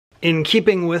In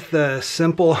keeping with the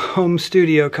simple home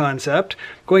studio concept,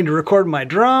 I'm going to record my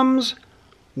drums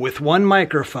with one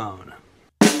microphone.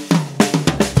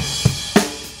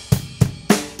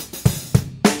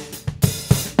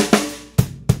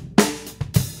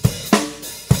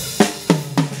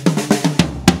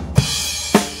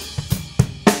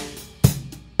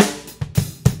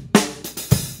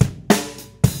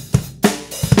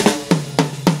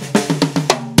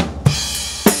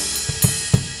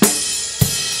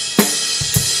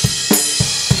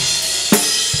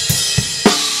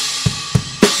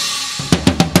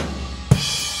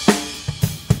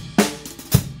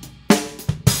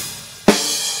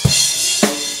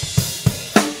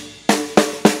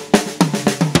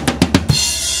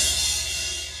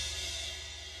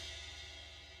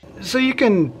 So you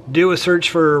can do a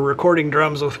search for recording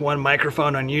drums with one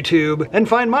microphone on YouTube and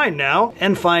find mine now,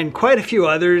 and find quite a few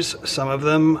others. Some of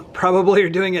them probably are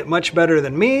doing it much better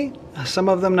than me, some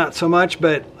of them not so much,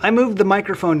 but I moved the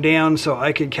microphone down so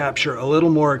I could capture a little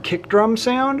more kick drum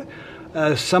sound.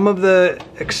 Some of the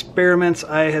experiments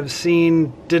I have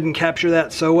seen didn't capture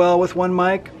that so well with one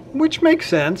mic, which makes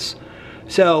sense.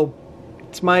 So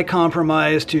it's my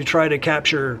compromise to try to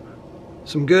capture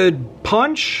some good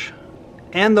punch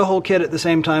and the whole kit at the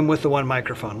same time with the one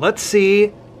microphone. Let's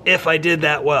see if I did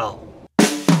that well.